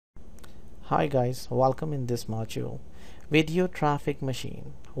Hi guys, welcome in this module. Video traffic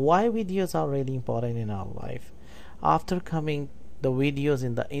machine. Why videos are really important in our life. After coming the videos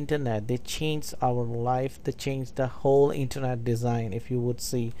in the internet, they changed our life, they changed the whole internet design, if you would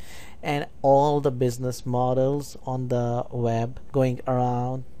see, and all the business models on the web going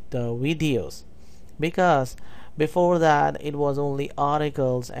around the videos. Because before that it was only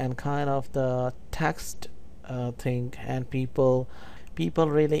articles and kind of the text thing, and people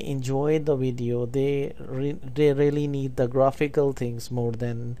really enjoyed the video. They really need the graphical things more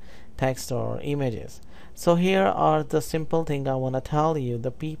than text or images. So here are the simple thing I want to tell you.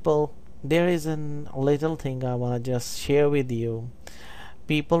 The people, there is a little thing I want to just share with you.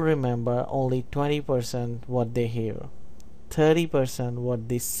 People remember only 20% what they hear, 30% what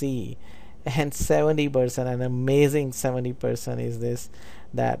they see, and 70%, an amazing 70% is this,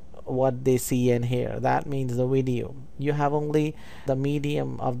 that what they see and hear. That means the video. You have only the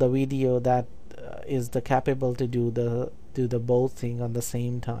medium of the video that is the capable to do the both thing on the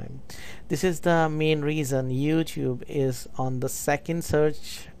same time. This is the main reason YouTube is on the second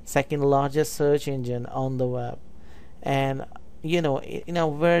largest search engine on the web, and in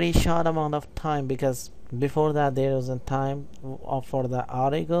a very short amount of time, because before that there wasn't time for the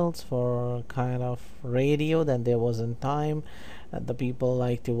articles, for kind of radio, then there wasn't time. The people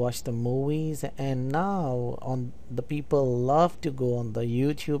like to watch the movies, and now on the people love to go on the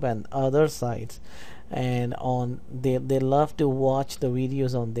YouTube and other sites, and on they love to watch the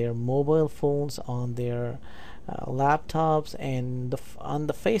videos on their mobile phones, on their laptops, and on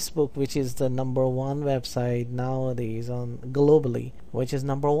the Facebook, which is the number one website nowadays on globally, which is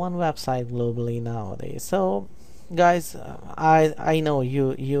number one website globally nowadays. So guys, I know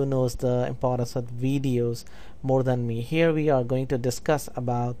you knows the importance of videos more than me. Here we are going to discuss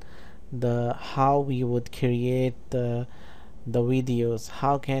about the how we would create the videos,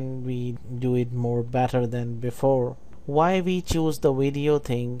 how can we do it more better than before, why we choose the video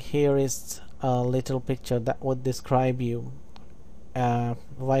thing. Here is a little picture that would describe you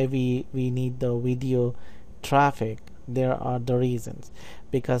why we need the video traffic. There are the reasons.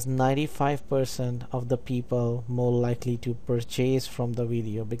 Because 95% of the people more likely to purchase from the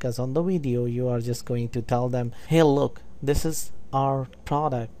video, because on the video you are just going to tell them, hey look, this is our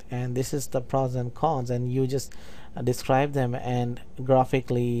product and this is the pros and cons, and you just describe them and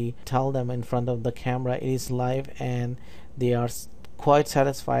graphically tell them in front of the camera. It is live, and they are quite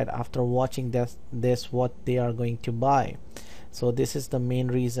satisfied after watching this what they are going to buy. So this is the main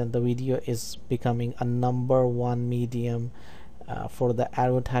reason the video is becoming a number one medium for the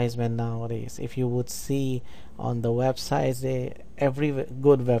advertisement nowadays. If you would see on the websites, every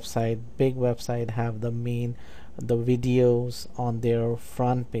good website, big website, have the videos on their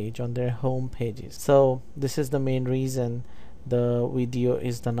front page, on their home pages. So this is the main reason the video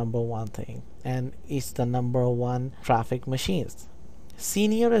is the number one thing, and it's the number one traffic machines.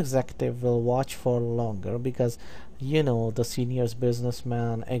 Senior executive will watch for longer, because the seniors,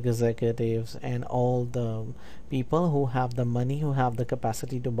 businessmen, executives, and all the people who have the money, who have the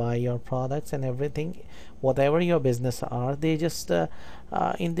capacity to buy your products and everything, whatever your business are, they just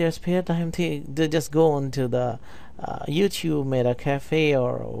in their spare time they just go onto the YouTube, Meta Cafe,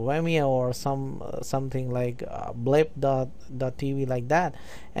 or Vimeo, or something like blip.tv, like that,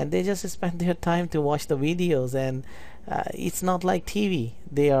 and they just spend their time to watch the videos. And it's not like TV.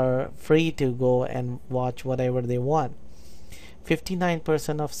 They are free to go and watch whatever they want.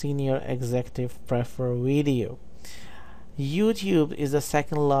 59% of senior executives prefer video. YouTube is the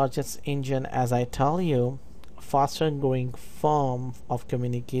second largest engine, as I tell you, faster growing form of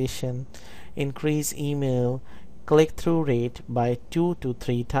communication, increase email click-through rate by 2 to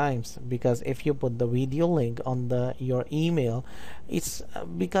 3 times. Because if you put the video link on your email, it's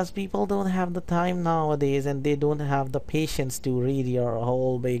because people don't have the time nowadays, and they don't have the patience to read your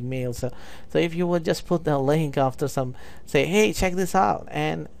whole big mail. So if you would just put the link after some, say, hey, check this out,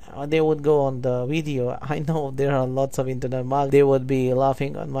 and they would go on the video. I know there are lots of internet marketers, they would be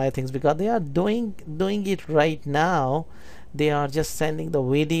laughing on my things, because they are doing it right now. They are just sending the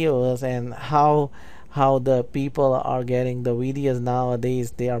videos, and how the people are getting the videos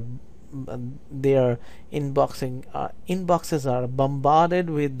nowadays. Their inboxes are bombarded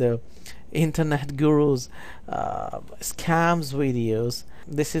with the internet gurus scams videos.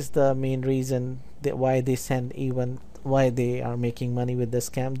 This is the main reason why they send, even why they are making money with the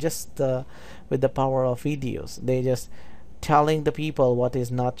scam, just with the power of videos. They just telling the people what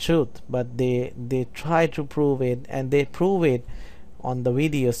is not truth, but they try to prove it, and they prove it on the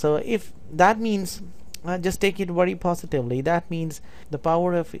video. So if that means just take it very positively. That means the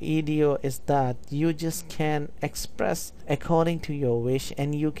power of video is that you just can express according to your wish,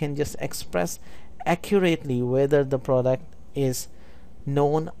 and you can just express accurately whether the product is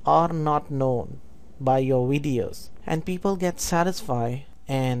known or not known by your videos, and people get satisfied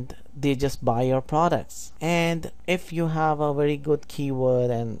and they just buy your products. And if you have a very good keyword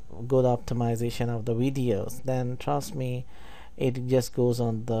and good optimization of the videos, then trust me, it just goes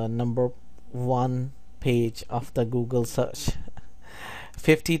on the number 1 page of the Google search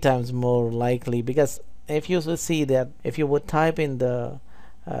 50 times more likely. Because if you would see that, if you would type in the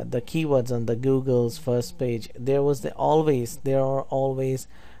keywords on the Google's first page, there are always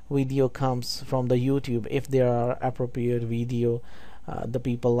video comes from the YouTube. If there are appropriate video, the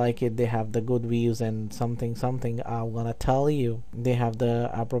people like it, they have the good views and something I'm gonna tell you, they have the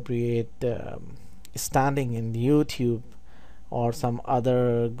appropriate standing in YouTube or some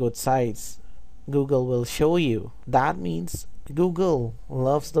other good sites, Google will show you. That means Google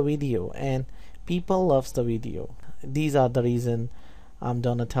loves the video and people loves the video. These are the reason I'm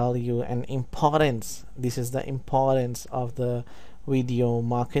gonna tell you an importance. This is the importance of the video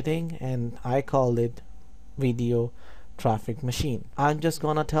marketing, and I call it video traffic machine. I'm just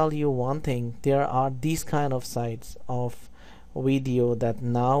gonna tell you one thing. There are these kind of sites of video that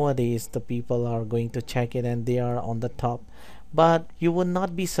nowadays the people are going to check it and they are on the top. But you would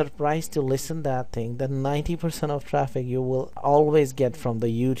not be surprised to listen that thing that 90% of traffic you will always get from the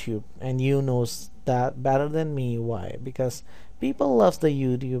YouTube, and you know that better than me. Why? Because people love the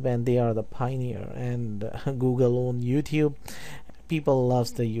YouTube and they are the pioneer, and Google own YouTube. People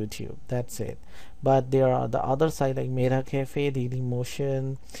loves the YouTube. That's it. But there are the other side like Meta Cafe,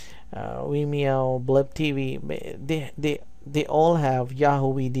 Dailymotion, Vimeo, Blip TV. They all have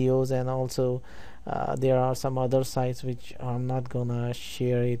Yahoo videos, and also there are some other sites which I'm not gonna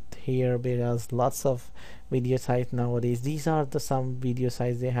share it here because lots of video sites nowadays. These are the some video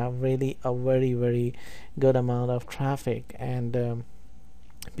sites. They have really a very good amount of traffic, and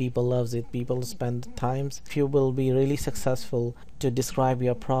people loves it. People spend times. If you will be really successful to describe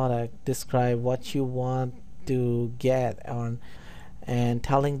your product, describe what you want to get on, and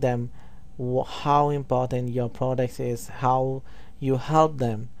telling them how important your product is, how you help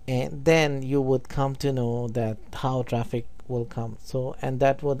them, and then you would come to know that how traffic will come. So, and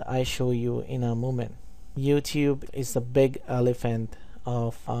that would I show you in a moment. YouTube is the big elephant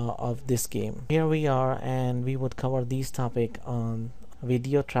of this game. Here we are, and we would cover this topic on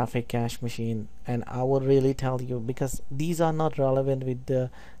video traffic cache machine, and I would really tell you, because these are not relevant with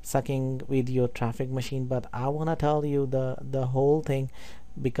the sucking video traffic machine, but I want to tell you the whole thing,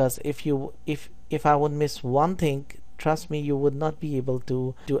 because if I would miss one thing, trust me, you would not be able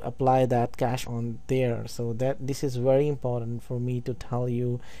to apply that cache on there. So that this is very important for me to tell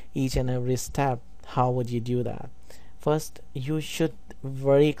you each and every step. How would you do that? First, you should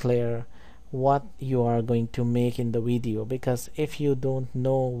very clear what you are going to make in the video, because if you don't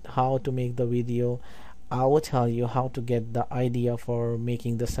know how to make the video, I will tell you how to get the idea for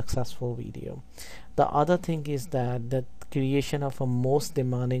making the successful video. The other thing is that the creation of a most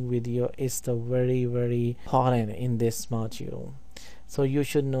demanding video is the very important in this module. So you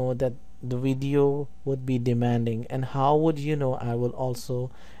should know that the video would be demanding, and how would you know? I will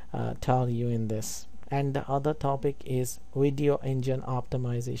also tell you in this. And the other topic is video engine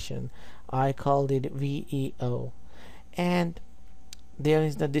optimization. I called it VEO. And there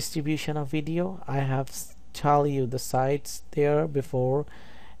is the distribution of video. I have tell you the sites there before.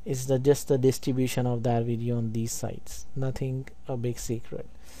 Is just the distribution of that video on these sites. Nothing a big secret.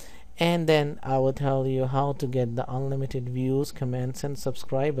 And then I will tell you how to get the unlimited views, comments, and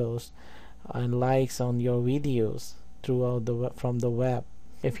subscribers and likes on your videos throughout from the web.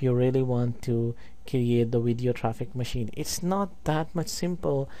 If you really want to create the video traffic machine, it's not that much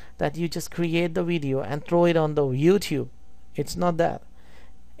simple that you just create the video and throw it on the YouTube. It's not that.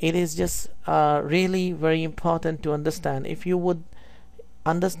 It is just really very important to understand. If you would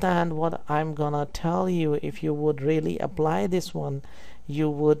understand what I'm gonna tell you, if you would really apply this one, you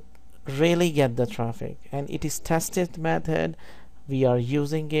would really get the traffic. And it is tested method. We are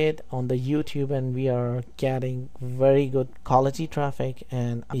using it on the YouTube, and we are getting very good quality traffic,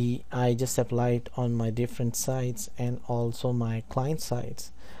 and I just apply it on my different sites and also my client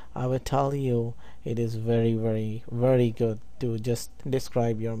sites. I will tell you it is very good to just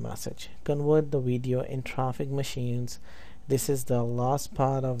describe your message. Convert the video in traffic machines. This is the last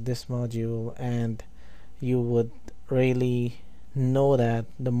part of this module, and you would really know that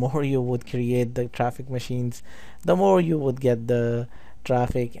the more you would create the traffic machines, the more you would get the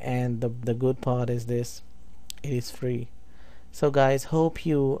traffic. And the good part is this: it is free. So guys, hope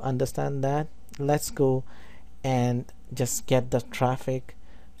you understand that. let's go and just get the traffic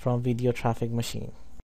from video traffic machine.